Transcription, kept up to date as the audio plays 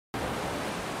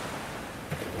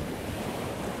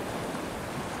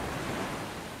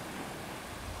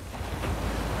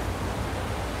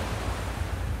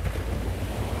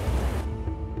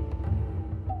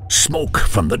smoke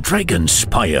from the dragon's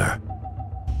spire.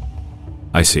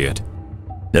 I see it.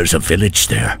 There's a village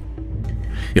there.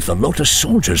 If the Lotus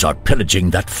soldiers are pillaging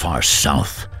that far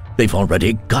south, they've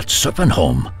already got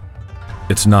Serpentholm.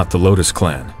 It's not the Lotus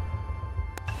clan.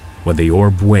 When the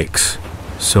orb wakes,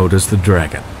 so does the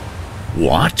dragon.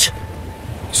 What?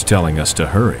 He's telling us to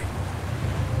hurry.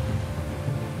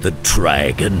 The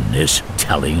dragon is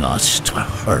telling us to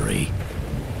hurry.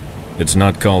 It's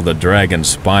not called the Dragon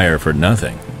Spire for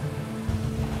nothing.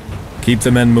 Keep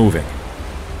the men moving.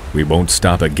 We won't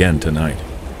stop again tonight.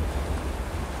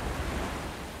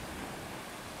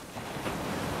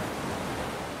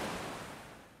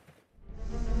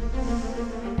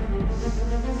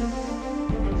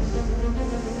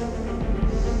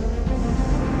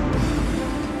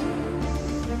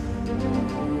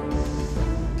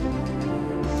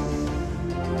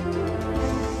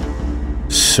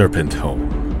 Serpentholm.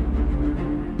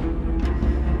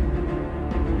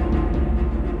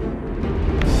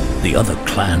 The other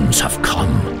clans have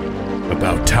come.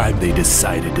 About time they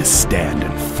decided to stand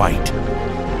and fight.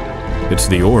 It's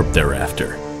the orb they're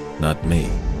after, not me.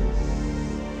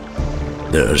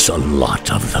 There's a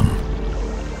lot of them.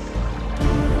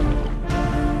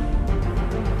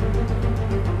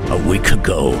 A week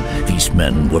ago, these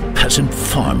men were peasant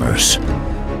farmers.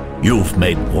 You've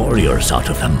made warriors out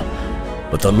of them,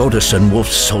 but the Lotus and Wolf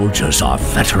soldiers are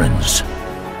veterans.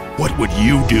 What would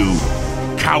you do?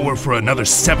 Cower for another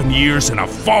 7 years in a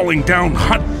falling down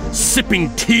hut,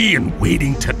 sipping tea and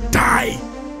waiting to die?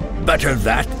 Better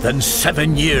that than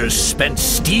 7 years spent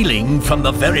stealing from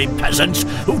the very peasants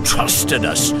who trusted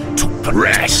us to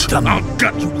protect them. I'll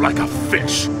gut you like a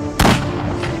fish.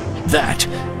 That?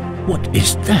 What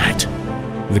is that?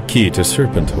 The key to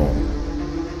Serpentholm.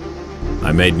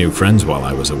 I made new friends while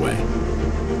I was away.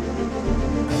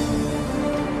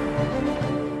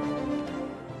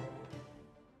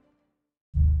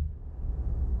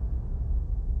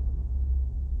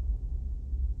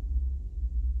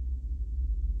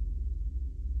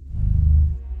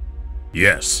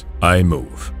 Yes, I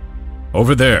move.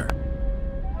 Over there.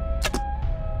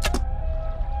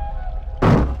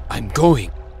 I'm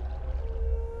going.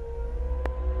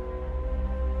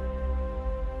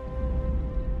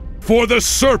 For the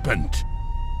serpent!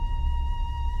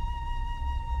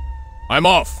 I'm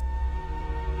off.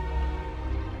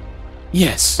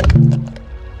 Yes.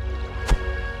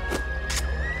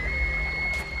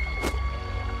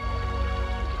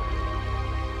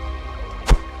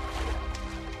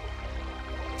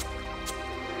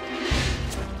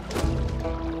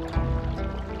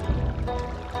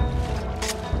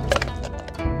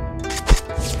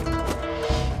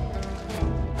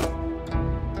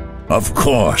 Of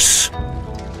course.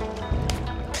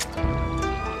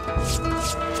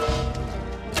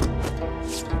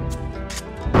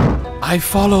 I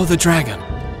follow the dragon.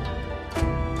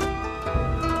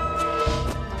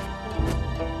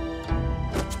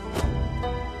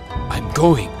 I'm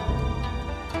going.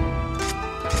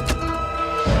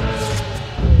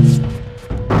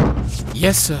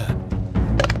 Yes, sir.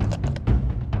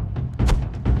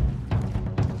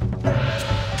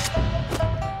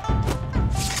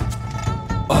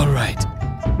 All right.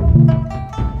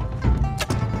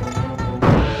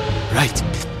 Right.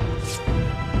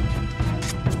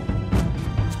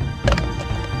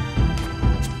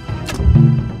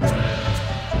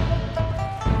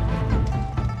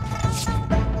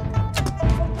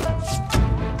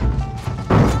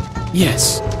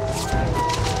 Yes.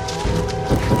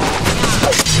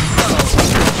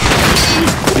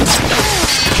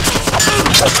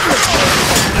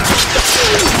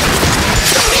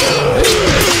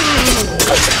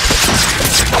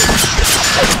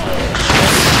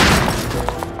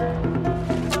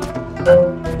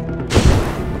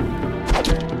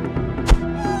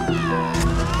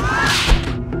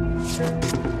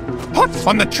 Hot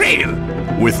on the trail!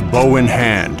 With bow in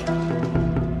hand.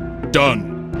 Done.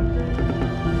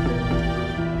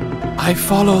 I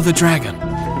follow the dragon.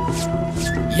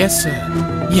 Yes,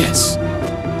 sir. Yes.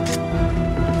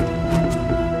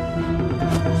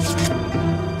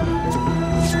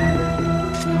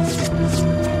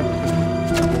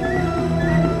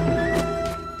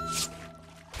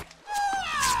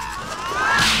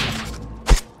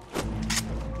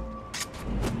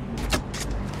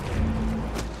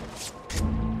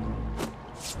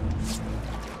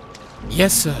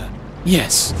 Yes, sir.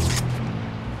 Yes.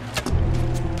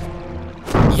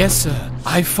 Yes, sir.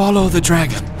 I follow the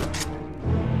dragon.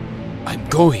 I'm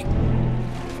going.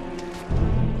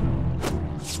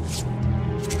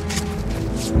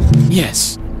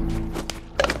 Yes.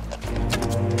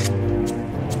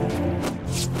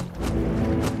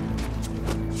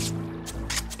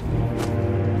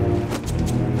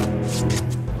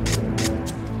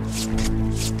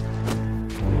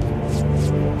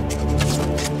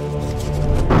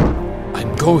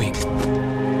 going.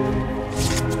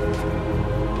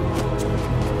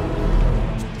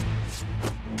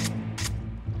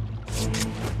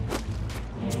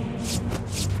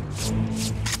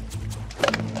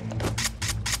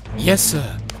 Yes,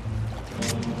 sir.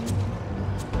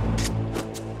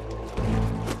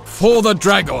 For the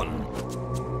dragon!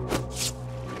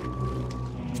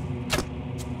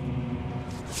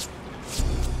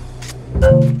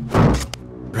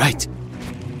 Right.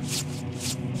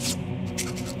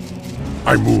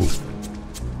 I move.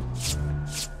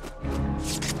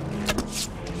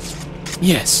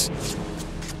 Yes.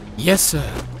 Yes, sir.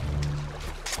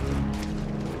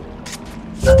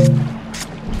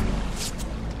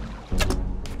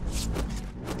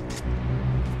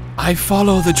 I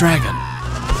follow the dragon.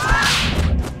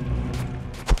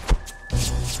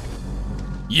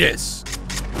 Yes.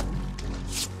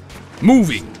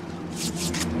 Moving.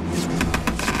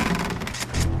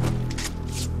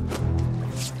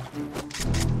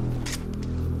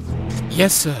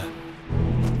 Yes, sir.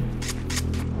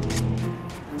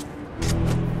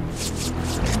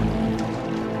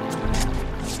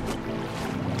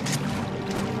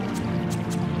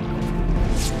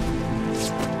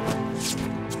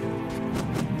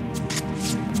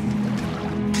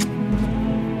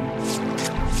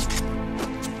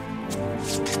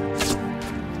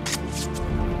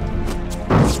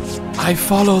 I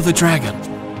follow the dragon.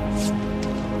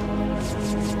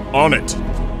 On it.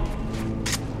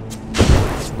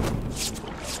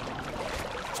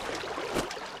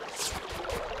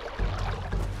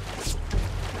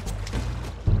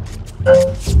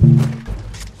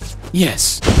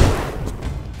 Yes.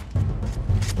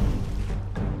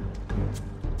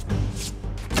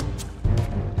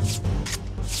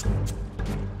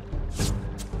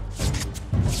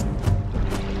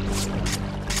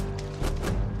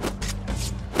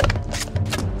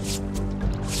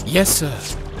 Yes, sir.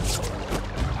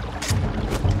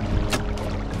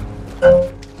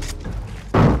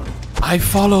 I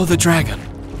follow the dragon.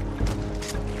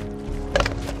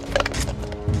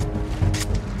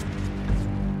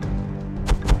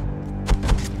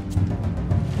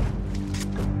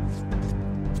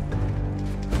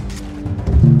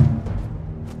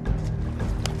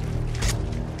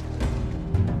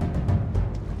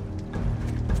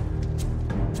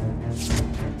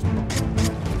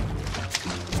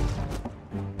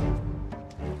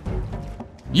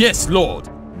 Yes, Lord.